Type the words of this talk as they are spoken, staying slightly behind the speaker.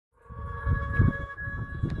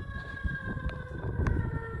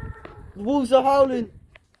The wolves are howling.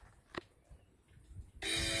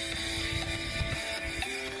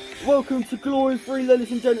 Welcome to Glory 3,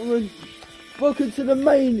 ladies and gentlemen. Welcome to the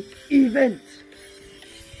main event.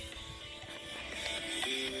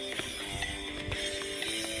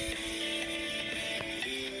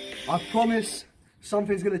 I promise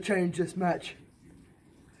something's going to change this match.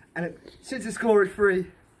 And since it's Glory 3,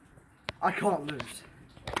 I can't lose.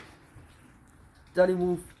 Danny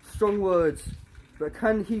Wolf, strong words. But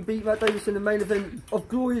can he beat Matt Davis in the main event of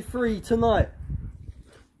Glory 3 tonight?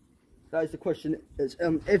 That is the question that's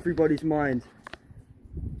on everybody's mind.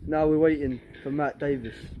 Now we're waiting for Matt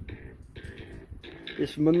Davis.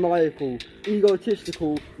 This maniacal,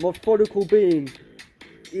 egotistical, methodical being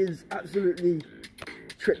is absolutely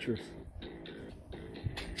treacherous.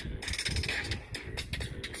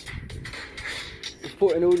 He's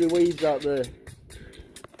putting all the weeds out there.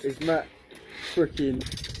 Is Matt freaking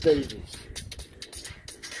Davis.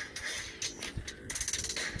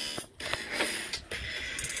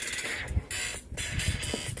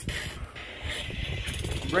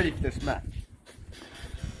 Ready for this match.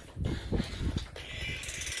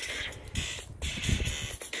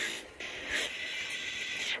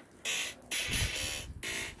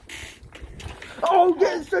 Oh,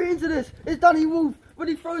 getting straight into this. It's Danny Wolf when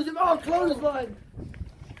he throws him. Oh, clothesline.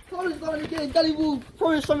 Clothesline again. Danny Wolf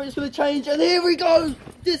throwing something that's going to change. And here we go.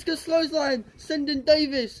 Discus clothesline. Sending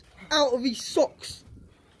Davis out of his socks.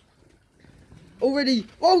 Already.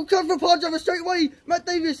 Oh, cover for a power driver straight away. Matt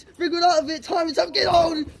Davis wriggled out of it. Time is up. Get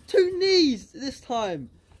on. 2 knees this time.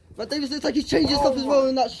 Matt Davis looks like he's changing stuff as well.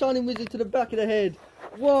 And that shining wizard to the back of the head.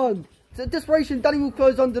 1. So desperation. Danny Wolf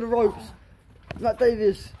goes under the ropes. Matt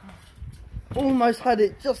Davis almost had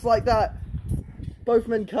it just like that. Both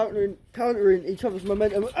men countering each other's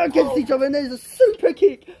momentum against each other. And there's a super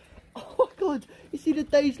kick. Oh my god. You see the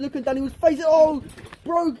dazed look on Danny Wolf's face. Oh,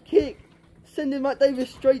 brogue kick. Sending Matt Davis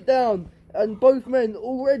straight down. And both men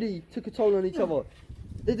already took a toll on each other.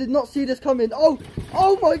 They did not see this coming. Oh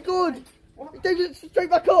my god! David straight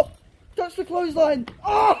back up. Touch the clothesline.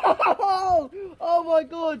 Oh my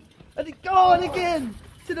god! And it gone again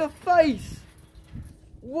to the face.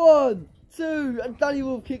 1, 2, and Danny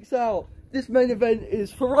Wolf kicks out. This main event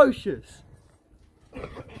is ferocious.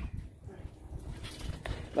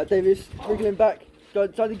 Matt Davis wriggling back,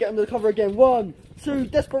 trying to get under the cover again. 1, 2,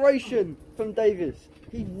 desperation from Davis.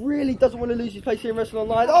 He really doesn't want to lose his place here in Wrestling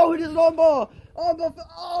Online. Oh, it is an armbar! Armbar!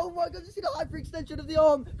 Oh my god, you see the hyperextension of the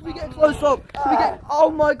arm? Can we get a close up? Can we get? Oh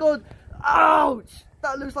my god! Ouch!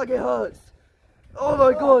 That looks like it hurts. Oh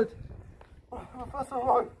my god!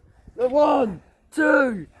 1,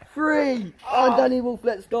 2, 3, and Danny Wolf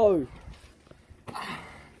lets go.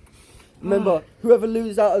 Remember, whoever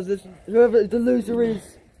loses out of this, whoever the loser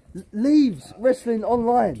is, leaves Wrestling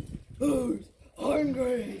Online. Who's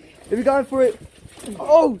hungry? If you're going for it.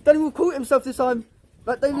 Oh, Danny Wolf caught himself this time.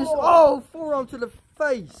 Matt Davis, oh, forearm to the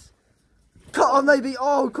face. Cut on maybe,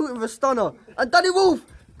 oh, caught him with a stunner. And Danny Wolf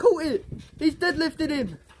caught it. He's deadlifted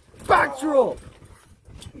him. Backdrop.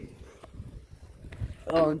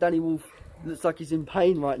 Oh, and Danny Wolf looks like he's in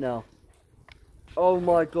pain right now. Oh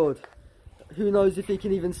my god. Who knows if he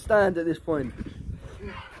can even stand at this point.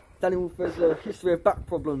 Danny Wolf has a history of back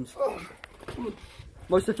problems.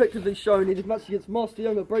 Most effectively shown in his match against Master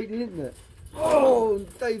Young at Breaking the Internet. Oh,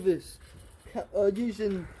 Davis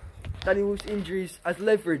using Danny Wolf's injuries as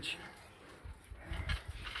leverage.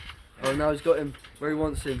 Oh, now he's got him where he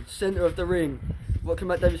wants him. Centre of the ring. What can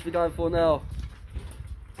Matt Davis be going for now?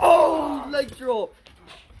 Oh, leg drop.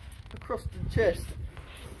 Across the chest.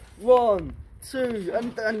 1, 2,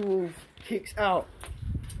 and Danny Wolf kicks out.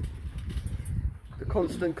 The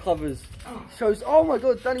constant covers. Shows, oh my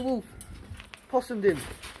god, Danny Wolf possumed him.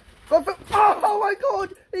 Oh my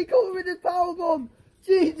god! He caught him with his powerbomb!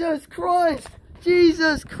 Jesus Christ!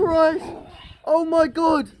 Jesus Christ! Oh my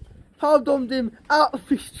god! Powerbombed him out of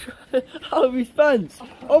his pants!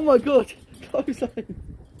 Oh my god! Clothesline!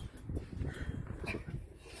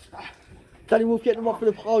 Danny Wolf getting him off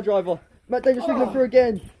with a pile driver. Matt Davis wriggling through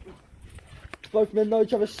again. Both men know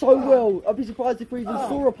each other so well. I'd be surprised if we even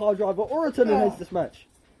saw a pile driver or a turning heads this match.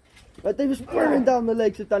 Matt Davis wearing down the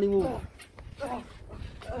legs of Danny Wolf.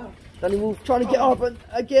 Danny Wolf trying to get up and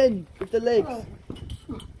again with the legs.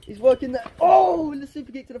 He's working that. Oh, the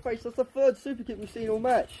super kick to the face. That's the 3rd super kick we've seen all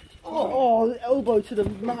match. Oh, the elbow to the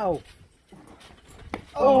mouth.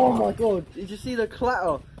 Oh my god. Did you see the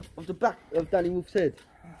clatter of the back of Danny Wolf's head?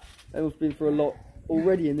 Danny Wolf's been through a lot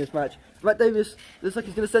already in this match. Matt Davis looks like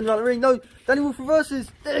he's going to send him out the ring. No, Danny Wolf reverses.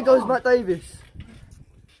 There goes Matt Davis.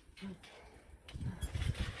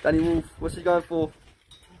 Danny Wolf, what's he going for?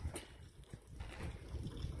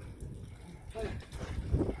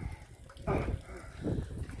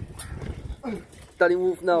 Danny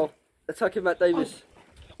Wolf now attacking Matt Davis.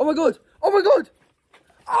 Oh my god! Oh my god!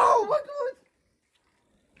 Oh my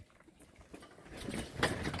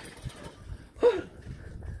god!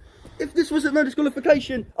 If this wasn't no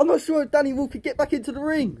disqualification, I'm not sure if Danny Wolf could get back into the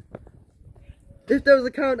ring. If there was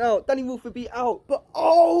a count out, Danny Wolf would be out. But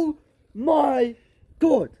oh my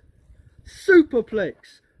god! Superplex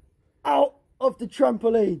out of the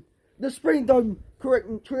trampoline. The Spring Dome,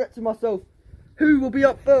 correcting myself. Who will be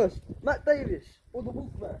up first? Matt Davis or the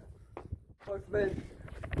Wolfman? Both men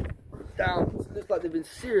down. It looks like they've been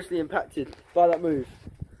seriously impacted by that move.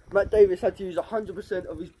 Matt Davis had to use 100%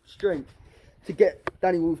 of his strength to get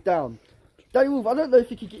Danny Wolf down. Danny Wolf, I don't know if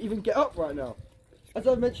he could even get up right now. As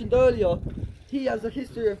I mentioned earlier, he has a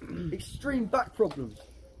history of extreme back problems.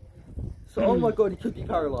 So, oh my god, he could be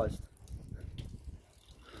paralysed.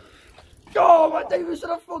 Oh, Matt Davis with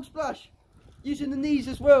a frog splash! Using the knees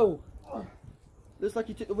as well. Looks like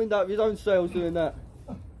he took the wind out of his own sails doing that.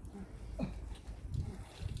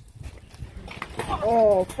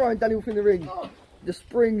 Oh, throwing Danny Wolf in the ring. The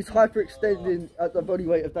springs hyperextending at the body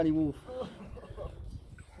weight of Danny Wolf.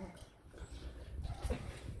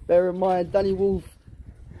 Bear in mind, Danny Wolf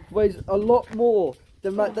weighs a lot more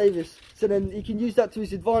than Matt Davis, so then he can use that to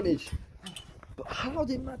his advantage. But how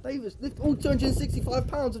did Matt Davis lift all 265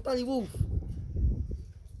 pounds of Danny Wolf?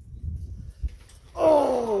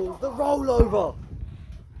 Oh, the rollover!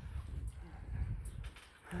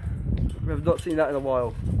 We have not seen that in a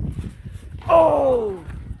while. Oh!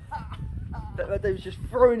 Matt Davis just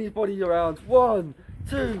throwing his body around. 1,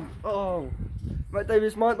 2, oh. Matt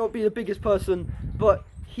Davis might not be the biggest person, but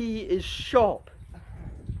he is sharp.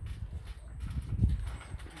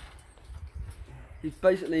 He's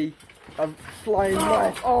basically a flying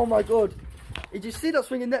knife. Oh my god. Did you see that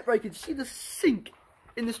swinging net break? Did you see the sink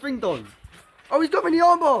in the Spring Dome? Oh, he's got me in the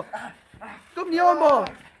armbar. Got me in the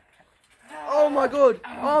armbar. Oh my god.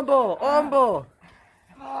 Armbar. Armbar.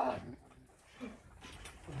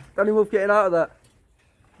 Danny Wolf getting out of that.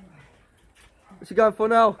 What's he going for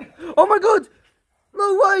now? Oh my god.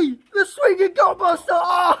 No way. The swinging gutbuster.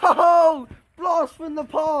 Oh, blast from the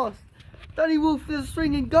past. Danny Wolf is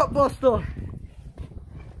swinging gutbuster.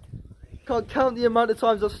 Can't count the amount of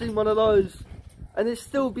times I've seen one of those, and it's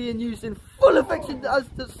still being used in full affection as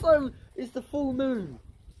so is the full moon.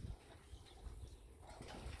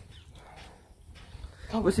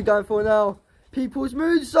 What's he going for now? People's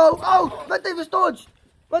moonsault. Oh, Matt Davis dodged.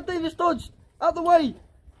 Matt Davis dodged. Out the way.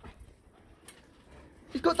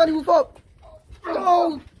 He's got Danny Wolf up.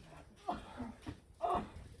 Oh!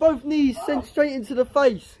 Both knees sent straight into the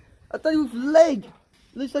face. Danny Wolf's leg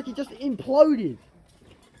looks like he just imploded.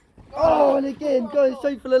 Oh, and again, going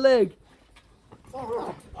straight for the leg.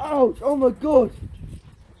 Ouch, oh my god.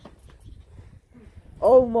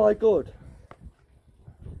 Oh my god.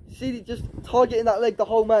 See it just targeting that leg the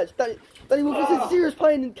whole match. Danny Wolf is in serious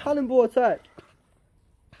pain and cannonball attack.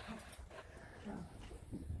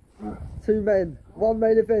 2 men, 1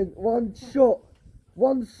 main event, 1 shot,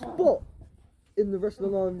 1 spot in the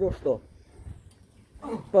Wrestling Line roster.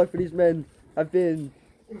 Both of these men have been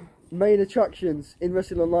main attractions in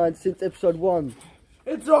Wrestling Online since episode 1.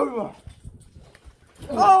 It's over.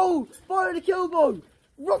 Oh, bionic elbow.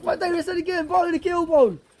 Rock Matt Davis and again, bionic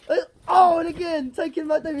elbow. Oh, and again, taking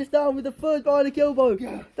Matt Davis down with the 3rd bionic elbow.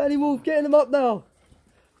 Danny Wolf getting him up now.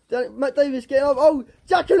 Matt Davis getting up. Oh,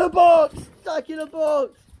 Jack in the box. Jack in the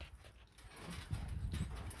box.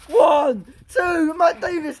 1, 2, Matt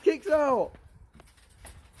Davis kicks out.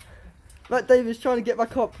 Matt Davis trying to get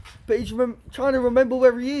back up, but he's trying to remember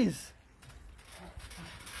where he is.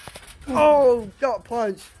 Oh, gut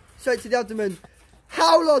punch. Straight to the abdomen.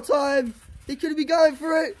 Howler time. He could be going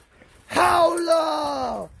for it.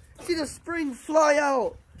 Howler. See the spring fly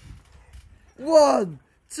out. 1,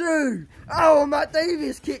 2. Oh, Matt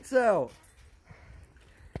Davis kicks out.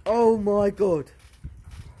 Oh my god.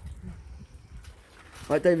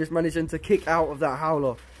 Matt Davis managing to kick out of that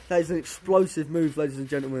howler. That is an explosive move, ladies and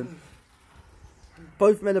gentlemen.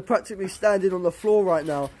 Both men are practically standing on the floor right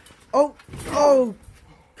now. Oh, oh,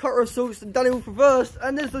 cutter assaults and Danny Wolf reversed,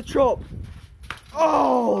 and there's the chop.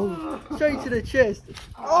 Oh, straight to the chest.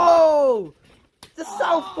 Oh, the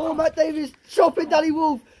southpaw Matt Davis chopping Danny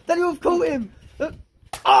Wolf. Danny Wolf caught him.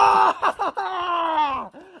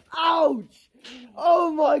 Ah! Ouch!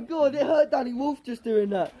 Oh my god, it hurt Danny Wolf just doing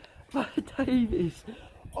that. Matt Davis.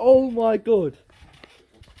 Oh my god.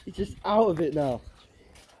 He's just out of it now.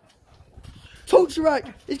 Torture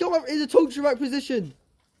rack. He's got in a torture rack position.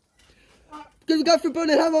 Gonna go for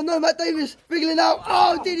Burning Hammer. No, Matt Davis wriggling out.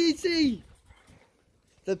 Oh, DDT.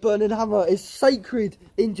 The Burning Hammer is sacred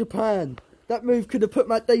in Japan. That move could have put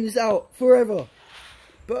Matt Davis out forever.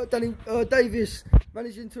 but Davis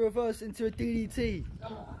managing to reverse into a DDT.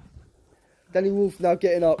 Danny Wolf now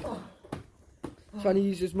getting up, trying to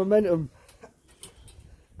use his momentum,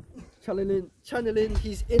 channeling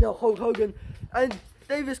his inner Hulk Hogan, and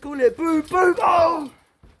Davis calling it boom, boom, oh!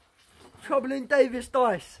 Troubling Davis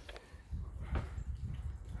Dice.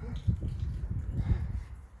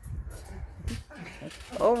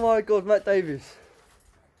 Oh my God, Matt Davis.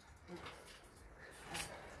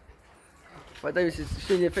 Matt Davis is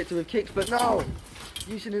extremely effective with kicks, but now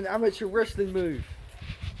using an amateur wrestling move.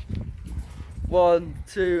 1,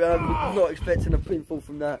 2, and I'm not expecting a pinfall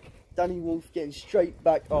from that. Danny Wolf getting straight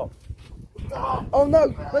back up. Oh no,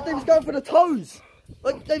 Matt Davis going for the toes.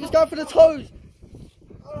 Matt Davis going for the toes.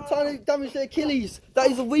 Trying to damage the Achilles.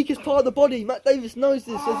 That is the weakest part of the body. Matt Davis knows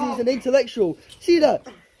this as he's an intellectual. See that?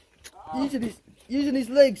 Using his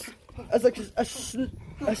legs as like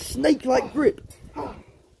a snake-like grip.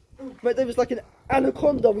 Matt Davis like an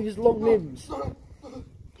anaconda with his long limbs.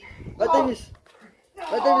 Matt Davis,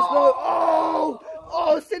 no!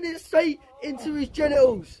 Oh, sending it straight into his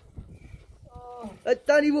genitals.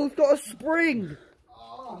 Danny Wolf got a spring.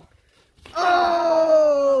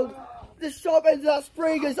 Oh, the sharp end of that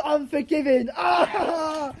spring is unforgiving.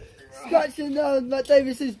 Scratching down Matt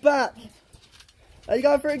Davis's back. And you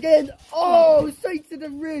going for it again. Oh, straight to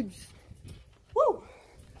the ribs. Woo.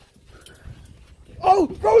 Oh,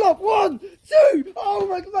 roll up. 1, 2. Oh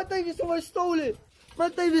my God, Matt Davis almost stole it.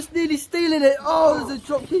 Matt Davis nearly stealing it. Oh, there's a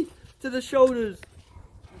drop kick to the shoulders.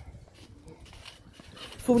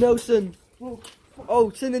 Full Nelson.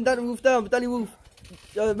 Oh, sending Danny Wolf down, but Danny Wolf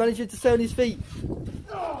managing to stay on his feet.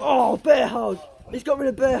 Oh, bear hug. He's got rid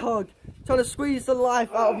of bear hug. Trying to squeeze the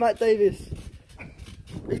life out of Matt Davis.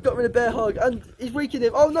 He's got rid of bear hug and he's weakening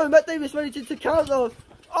him. Oh no, Matt Davis managing to counter.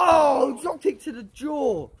 Oh, drop kick to the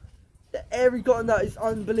jaw. The air he got in that is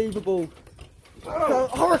unbelievable.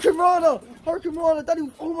 Hurricane Rana! Hurricane Rana! Danny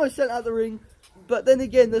Wolf almost sent out the ring. But then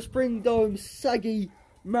again, the spring dome saggy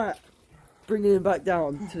Matt bringing him back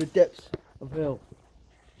down to the depths of hell.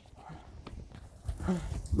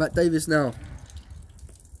 Matt Davis now.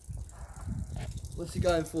 What's he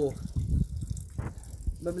going for?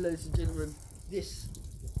 Remember, ladies and gentlemen, this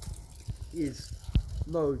is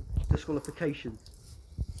no disqualification.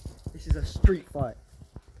 This is a street fight.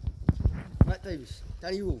 Matt Davis,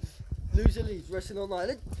 Danny Wolf, loser leads, wrestling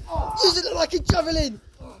online. Using it like a javelin.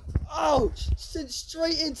 Oh, sent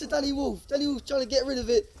straight into Danny Wolf. Danny Wolf trying to get rid of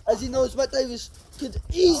it as he knows Matt Davis could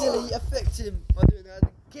easily affect him by doing that.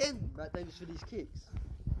 And again, Matt Davis for these kicks.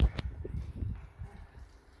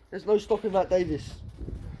 There's no stopping Matt Davis.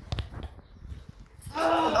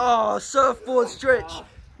 Oh, surfboard stretch.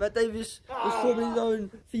 Matt Davis was formerly known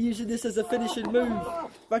for using this as a finishing move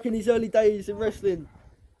back in his early days in wrestling.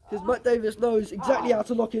 Because Matt Davis knows exactly how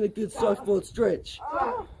to lock in a good surfboard stretch.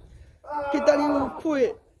 Can Danny Wolf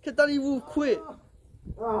quit? Can Danny Wolf quit?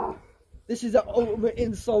 This is an ultimate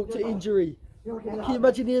insult to injury. Can you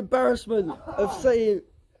imagine the embarrassment of saying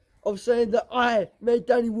that I made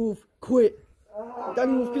Danny Wolf quit?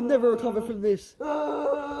 Danny Wolf can never recover from this.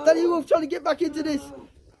 Danny Wolf trying to get back into this.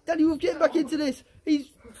 Danny Wolf getting back into this. He's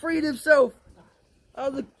freed himself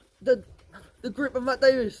out of the grip of Matt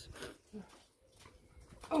Davis.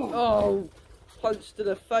 Oh, punch to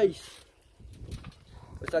the face.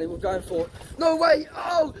 What's Danny Wolf going for? No way!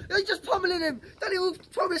 Oh, he's just pummeling him. Danny Wolf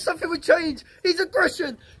promised something would change. His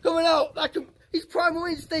aggression coming out like his primal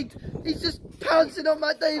instinct. He's just pouncing on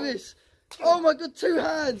Matt Davis. Oh my God, 2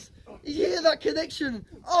 hands. You hear that connection?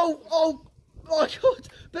 Oh my God,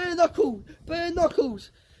 bare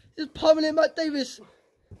knuckles. Just pummeling Matt Davis.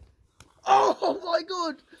 Oh my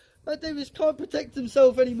God, Matt Davis can't protect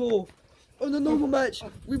himself anymore. On the normal match,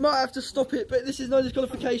 we might have to stop it, but this is no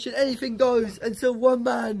disqualification. Anything goes until one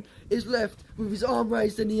man is left with his arm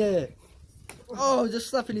raised in the air. Oh, just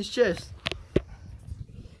slapping his chest.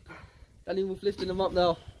 Danny Wolf lifting him up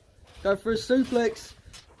now. Going for a suplex.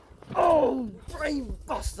 Oh, brain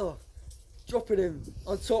buster. Dropping him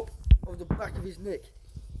on top of the back of his neck.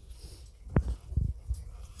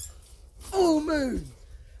 Full moon.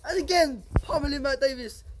 And again, pummeling Matt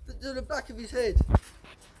Davis to the back of his head.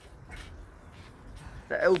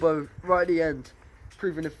 The elbow right at the end,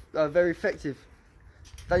 proving very effective.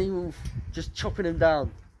 Danny Wolf just chopping him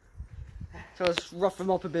down. Trying to rough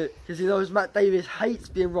him up a bit, because he knows Matt Davis hates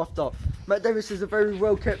being roughed up. Matt Davis is a very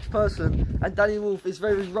well kept person, and Danny Wolf is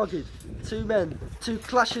very rugged. 2 men, 2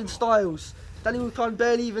 clashing styles. Danny Wolf can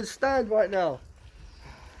barely even stand right now.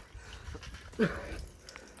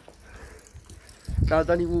 Now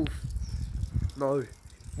Danny Wolf, no,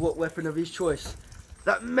 what weapon of his choice?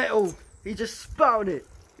 That metal, he just spat on it.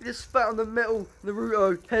 He just spat on the metal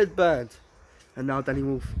Naruto headband. And now Danny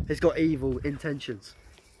Wolf has got evil intentions.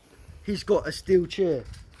 He's got a steel chair.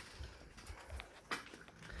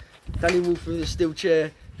 Danny Wolf with a steel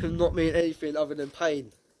chair can not mean anything other than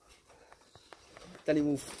pain. Danny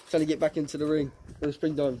Wolf trying to get back into the ring with a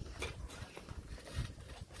spring dome.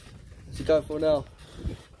 What's he going for now?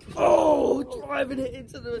 Oh, driving it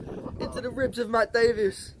into the ribs of Matt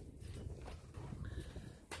Davis.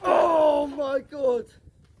 Oh my God.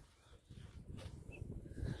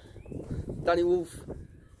 Danny Wolf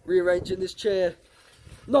rearranging this chair.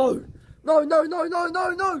 No, no, no, no, no, no,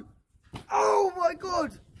 no. Oh my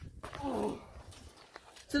God. Oh.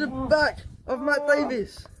 To the back of Matt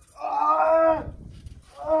Davis.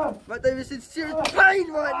 Matt Davis in serious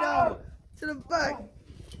pain right now. To the back.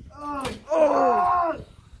 Oh.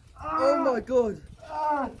 Oh my God.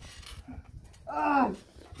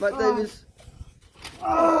 Matt Davis.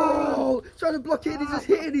 Oh, trying to block it and he's just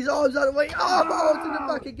hitting his arms out of the way. Oh, to the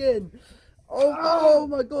back again. Oh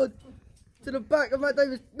my God. To the back of Matt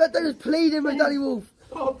Davis. Matt Davis pleading with Danny Wolf.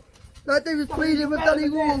 Matt Davis pleading with Danny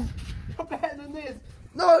Wolf. I'm better than this.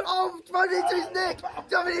 No, oh, running into his neck.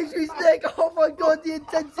 Jumping into his neck. Oh my God, the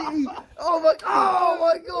intensity. Oh my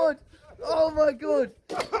God. Oh my God.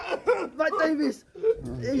 Matt Davis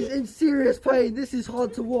is in serious pain. This is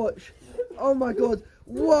hard to watch. Oh my God.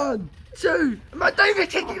 1, 2. Matt Davis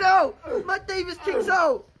kicking out. Matt Davis kicks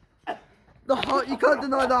out. The heart, you can't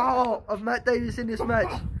deny the heart of Matt Davis in this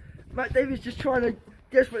match. Matt Davis just trying to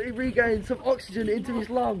desperately regain some oxygen into his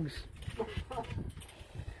lungs.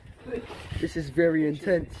 This is very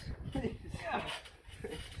intense.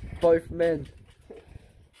 Both men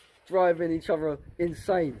driving each other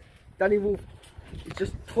insane. Danny Wolf is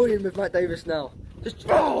just toying with Matt Davis now. Just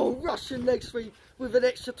Russian leg sweep with an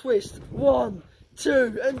extra twist. 1,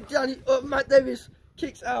 2, and Matt Davis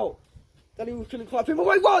kicks out. Danny Wolf couldn't quite pin him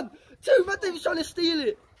away. 1, 2. Matt Davis trying to steal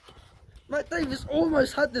it. Matt Davis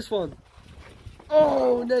almost had this one.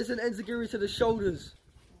 Oh, and there's an enziguri to the shoulders.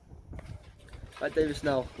 Matt Davis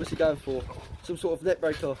now. What's he going for? Some sort of neck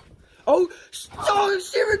breaker. Oh,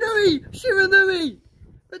 Shiranui! Shiranui!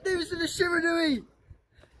 Matt Davis with a Shiranui.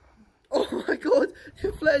 Oh my God, the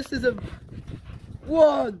athleticism.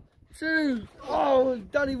 1, 2. Oh,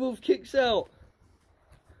 Danny Wolf kicks out.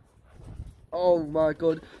 Oh my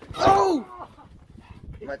God. Oh!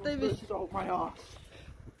 Matt Davis. My ass.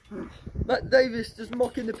 Matt Davis just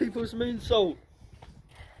mocking the people's moonsault.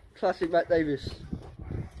 Classic Matt Davis.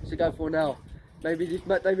 What's he going for now? Maybe if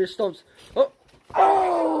Matt Davis stomps.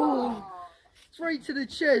 Oh! Straight to the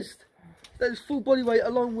chest. That is full body weight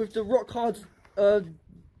along with the rock hard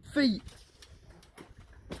feet.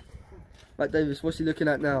 Matt Davis, what's he looking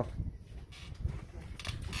at now?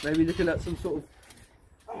 Maybe looking at some sort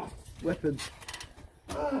of weapon.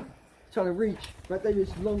 Trying to reach. Matt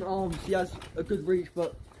Davis, long arms. He has a good reach,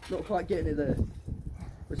 but not quite getting it there.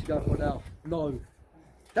 What's he going for now? No.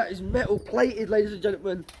 That is metal plated, ladies and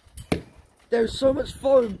gentlemen. There is so much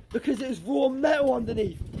foam because it is raw metal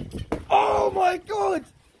underneath. Oh my God!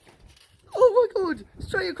 Oh my God!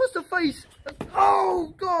 Straight across the face.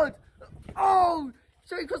 Oh God! Oh!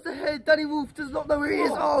 Straight across the head. Danny Wolf does not know where he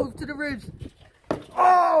is. Oh, to the ribs.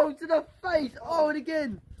 Oh, to the face. Oh, and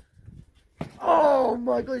again. Oh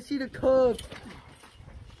my God! See the curve.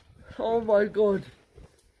 Oh my God!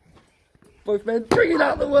 Both men bringing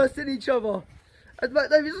out the worst in each other. And Matt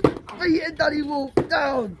Davis beating Danny Wolf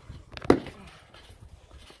down.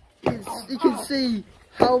 You can see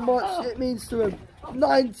how much it means to him.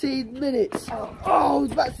 19 minutes. Oh,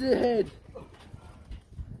 back to the head.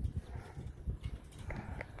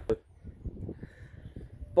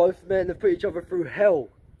 Both men have put each other through hell.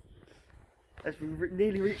 As we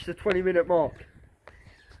nearly reached the 20-minute mark.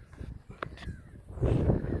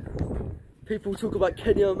 People talk about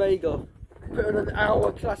Kenny Omega putting on an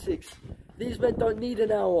hour classics. These men don't need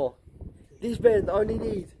an hour. These men only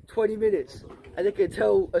need 20 minutes. And they can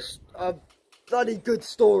tell a bloody good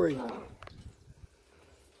story.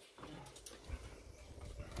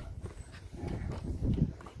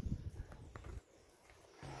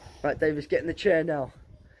 Matt Davis getting the chair now.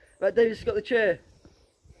 Matt Davis has got the chair.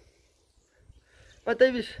 Matt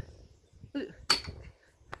Davis.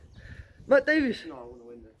 Matt Davis. No, I want to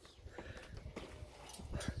win this.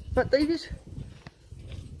 Matt Davis.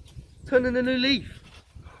 Turning a new leaf.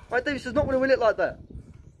 Matt Davis does not want to win it like that.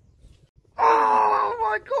 Oh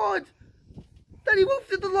my God! Danny Wolf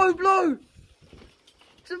did the low blow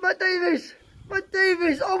to Matt Davis. Matt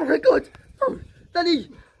Davis. Oh my God! Oh, Danny,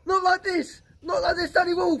 not like this. Not like this,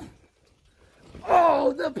 Danny Wolf.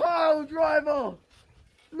 Oh, the pile driver.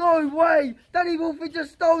 No way. Danny Wolf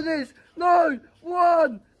just stole this. No.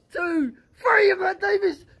 1, 2, 3, and Matt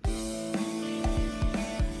Davis.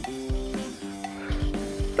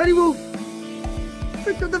 Benny Wolf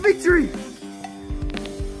picked up the victory.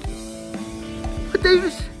 But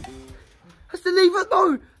Davis has to leave it.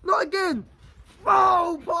 No, not again.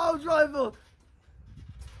 Oh, pile driver.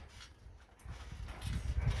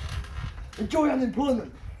 Enjoy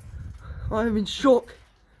unemployment. I am in shock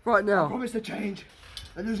right I now. promise to change.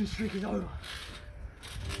 The losing streak is over.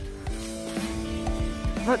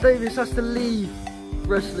 Matt Davis has to leave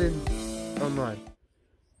wrestling online.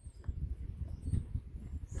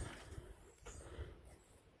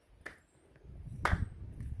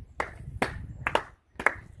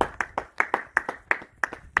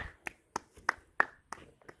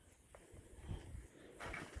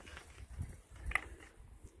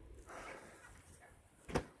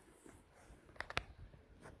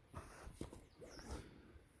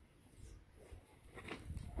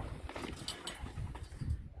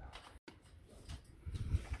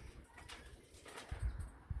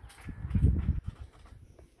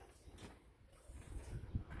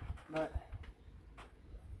 Matt,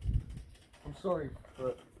 I'm sorry,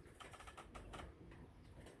 but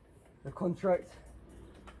the contract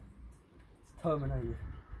is terminated.